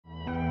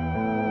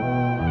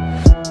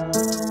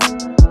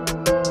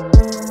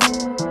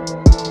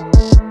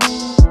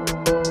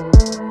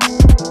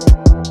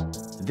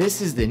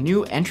This is the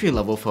new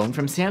entry-level phone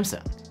from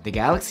Samsung, the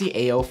Galaxy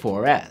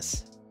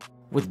A04s.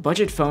 With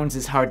budget phones,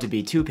 it's hard to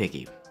be too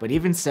picky, but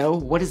even so,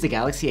 what is the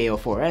Galaxy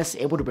A04s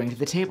able to bring to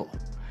the table?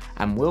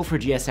 I'm Will for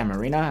GSM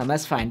Arena, and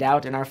let's find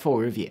out in our full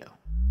review.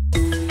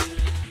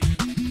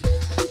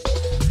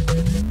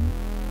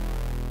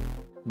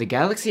 The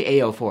Galaxy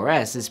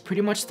A04s is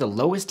pretty much the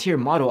lowest tier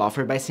model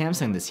offered by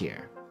Samsung this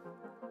year.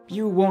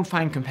 You won't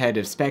find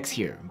competitive specs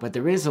here, but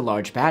there is a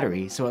large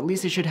battery, so at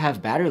least it should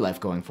have battery life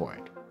going for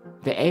it.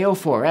 The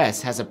A04s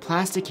has a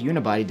plastic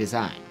unibody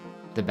design.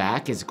 The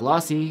back is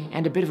glossy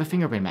and a bit of a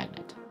fingerprint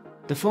magnet.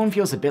 The phone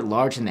feels a bit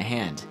large in the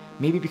hand,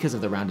 maybe because of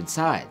the rounded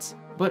sides,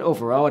 but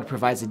overall it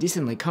provides a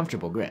decently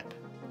comfortable grip.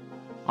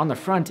 On the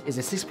front is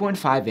a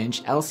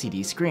 6.5-inch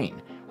LCD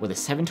screen with a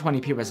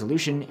 720p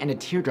resolution and a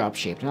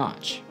teardrop-shaped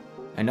notch.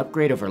 An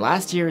upgrade over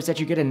last year is that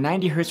you get a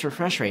 90Hz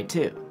refresh rate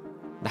too.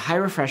 The high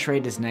refresh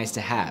rate is nice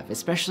to have,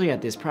 especially at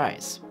this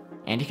price,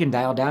 and you can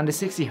dial down to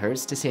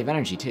 60Hz to save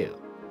energy too.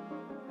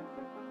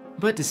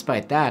 But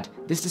despite that,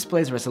 this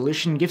display's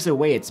resolution gives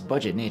away its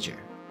budget nature.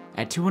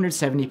 At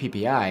 270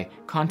 ppi,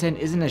 content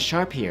isn't as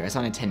sharp here as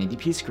on a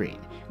 1080p screen,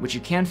 which you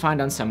can find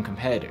on some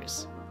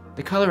competitors.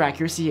 The color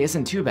accuracy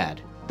isn't too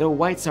bad, though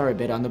whites are a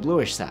bit on the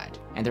bluish side,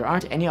 and there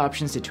aren't any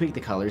options to tweak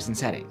the colors and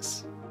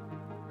settings.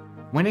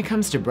 When it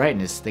comes to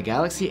brightness, the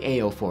Galaxy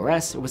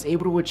A04s was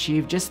able to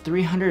achieve just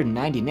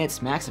 390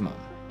 nits maximum,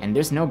 and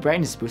there's no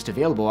brightness boost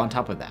available on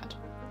top of that.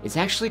 It's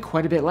actually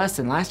quite a bit less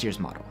than last year's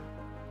model.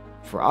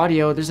 For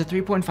audio, there's a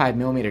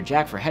 3.5mm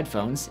jack for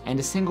headphones and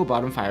a single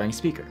bottom firing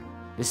speaker.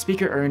 The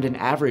speaker earned an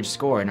average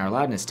score in our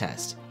loudness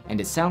test,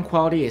 and its sound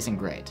quality isn't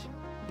great.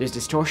 There's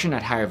distortion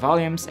at higher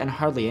volumes and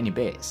hardly any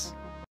bass.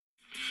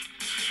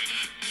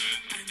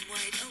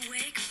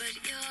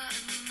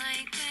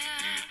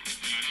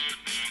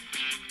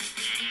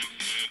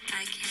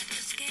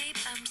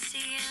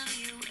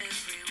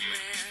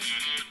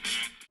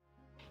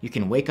 You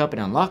can wake up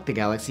and unlock the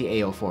Galaxy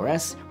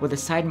A04s with a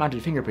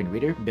side-mounted fingerprint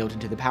reader built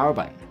into the power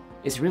button.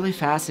 It's really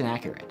fast and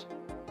accurate.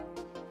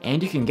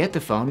 And you can get the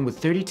phone with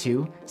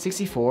 32,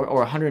 64,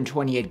 or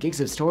 128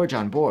 gigs of storage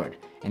on board,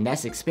 and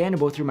that's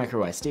expandable through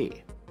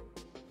microSD.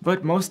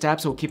 But most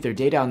apps will keep their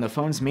data on the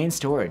phone's main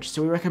storage,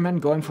 so we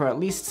recommend going for at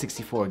least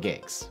 64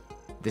 gigs.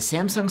 The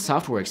Samsung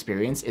software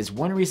experience is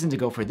one reason to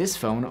go for this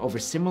phone over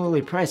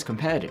similarly priced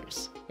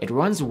competitors. It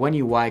runs One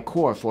UI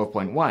Core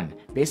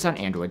 4.1 based on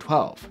Android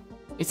 12.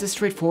 It's a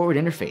straightforward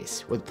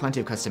interface, with plenty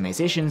of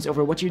customizations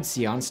over what you'd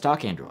see on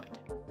stock Android.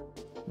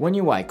 One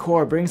UI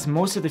Core brings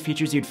most of the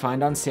features you'd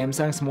find on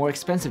Samsung's more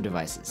expensive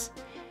devices.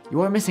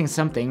 You are missing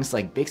some things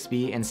like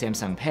Bixby and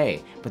Samsung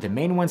Pay, but the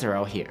main ones are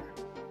all here.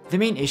 The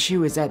main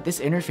issue is that this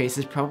interface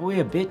is probably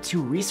a bit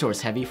too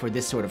resource-heavy for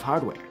this sort of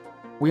hardware.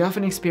 We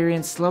often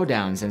experience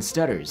slowdowns and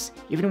stutters,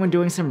 even when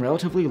doing some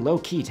relatively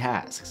low-key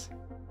tasks.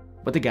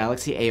 What the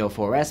Galaxy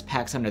A04s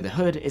packs under the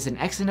hood is an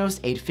Exynos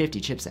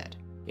 850 chipset.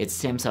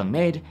 It's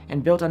Samsung-made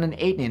and built on an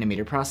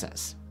 8nm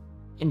process.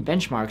 In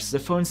benchmarks, the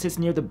phone sits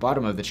near the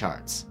bottom of the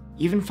charts,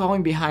 even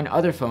falling behind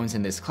other phones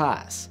in this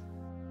class.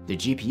 The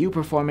GPU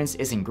performance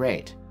isn't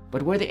great,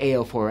 but where the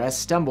A04s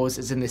stumbles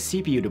is in the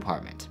CPU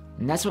department,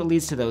 and that's what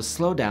leads to those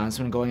slowdowns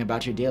when going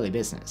about your daily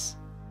business.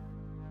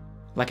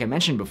 Like I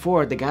mentioned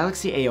before, the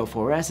Galaxy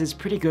A04s is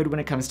pretty good when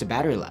it comes to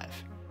battery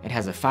life. It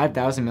has a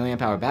 5000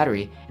 mAh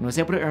battery and was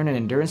able to earn an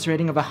endurance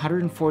rating of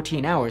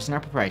 114 hours in our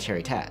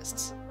proprietary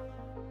tests.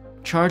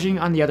 Charging,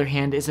 on the other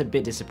hand, is a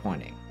bit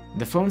disappointing.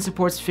 The phone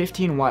supports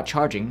 15-watt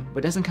charging,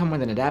 but doesn't come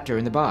with an adapter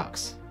in the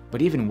box.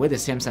 But even with a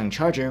Samsung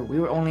charger, we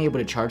were only able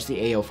to charge the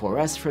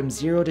A04s from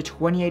 0 to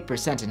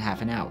 28% in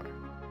half an hour.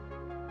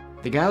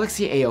 The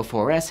Galaxy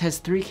A04s has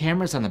 3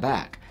 cameras on the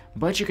back,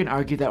 but you can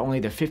argue that only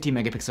the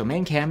 50-megapixel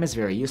main cam is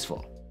very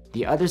useful.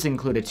 The others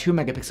include a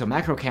 2-megapixel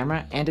macro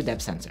camera and a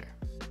depth sensor.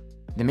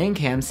 The main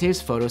cam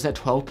saves photos at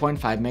 12.5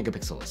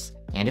 megapixels,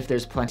 and if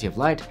there's plenty of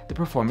light, the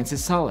performance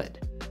is solid.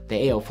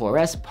 The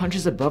A04s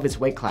punches above its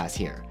weight class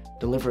here,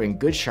 delivering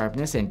good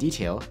sharpness and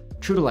detail,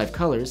 true-to-life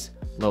colors,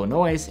 low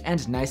noise,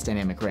 and nice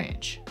dynamic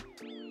range.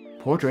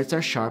 Portraits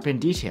are sharp and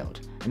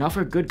detailed, and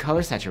offer good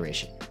color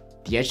saturation.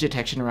 The edge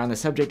detection around the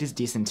subject is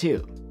decent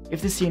too,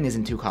 if the scene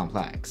isn't too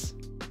complex.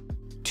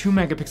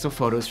 2-megapixel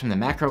photos from the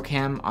macro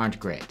cam aren't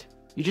great.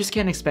 You just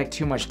can't expect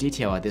too much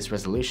detail at this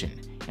resolution,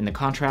 and the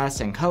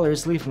contrast and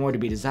colors leave more to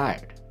be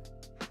desired.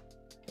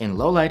 In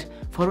low light,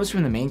 photos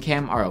from the main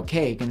cam are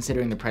okay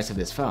considering the price of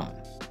this phone.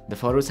 The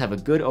photos have a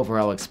good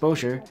overall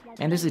exposure,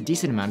 and there's a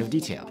decent amount of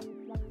detail.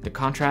 The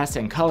contrast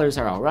and colors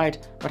are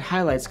alright, but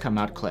highlights come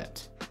out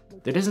clipped.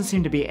 There doesn't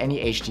seem to be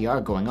any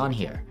HDR going on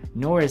here,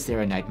 nor is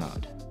there a night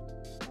mode.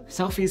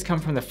 Selfies come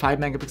from the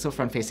 5-megapixel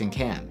front-facing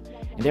cam,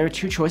 and there are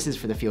 2 choices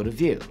for the field of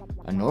view,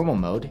 a normal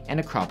mode and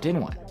a cropped-in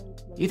one.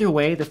 Either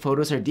way, the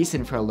photos are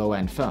decent for a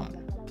low-end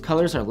phone.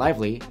 Colors are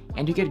lively,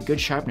 and you get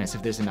good sharpness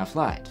if there's enough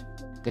light.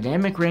 The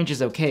dynamic range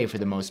is okay for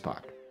the most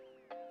part.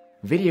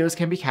 Videos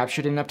can be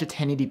captured in up to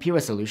 1080p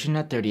resolution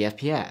at 30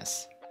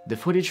 FPS. The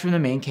footage from the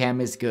main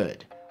cam is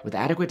good, with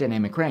adequate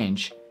dynamic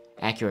range,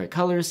 accurate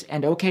colors,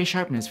 and okay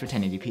sharpness for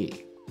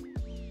 1080p.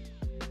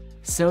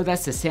 So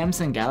that's the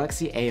Samsung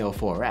Galaxy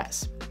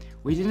A04s.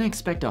 We didn't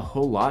expect a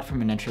whole lot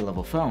from an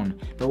entry-level phone,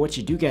 but what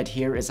you do get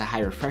here is a high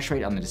refresh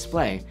rate on the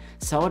display,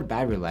 solid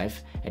battery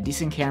life, a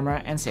decent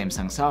camera, and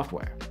Samsung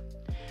software.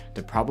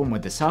 The problem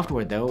with the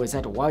software though is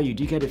that while you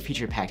do get a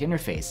feature-packed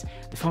interface,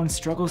 the phone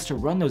struggles to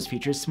run those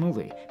features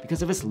smoothly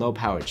because of its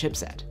low-powered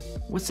chipset.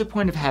 What's the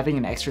point of having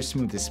an extra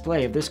smooth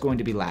display if there's going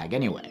to be lag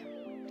anyway?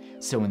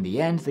 So in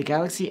the end, the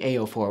Galaxy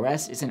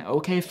A04s is an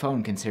okay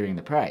phone considering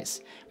the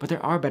price, but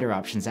there are better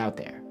options out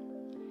there.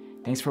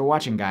 Thanks for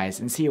watching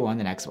guys, and see you on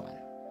the next one.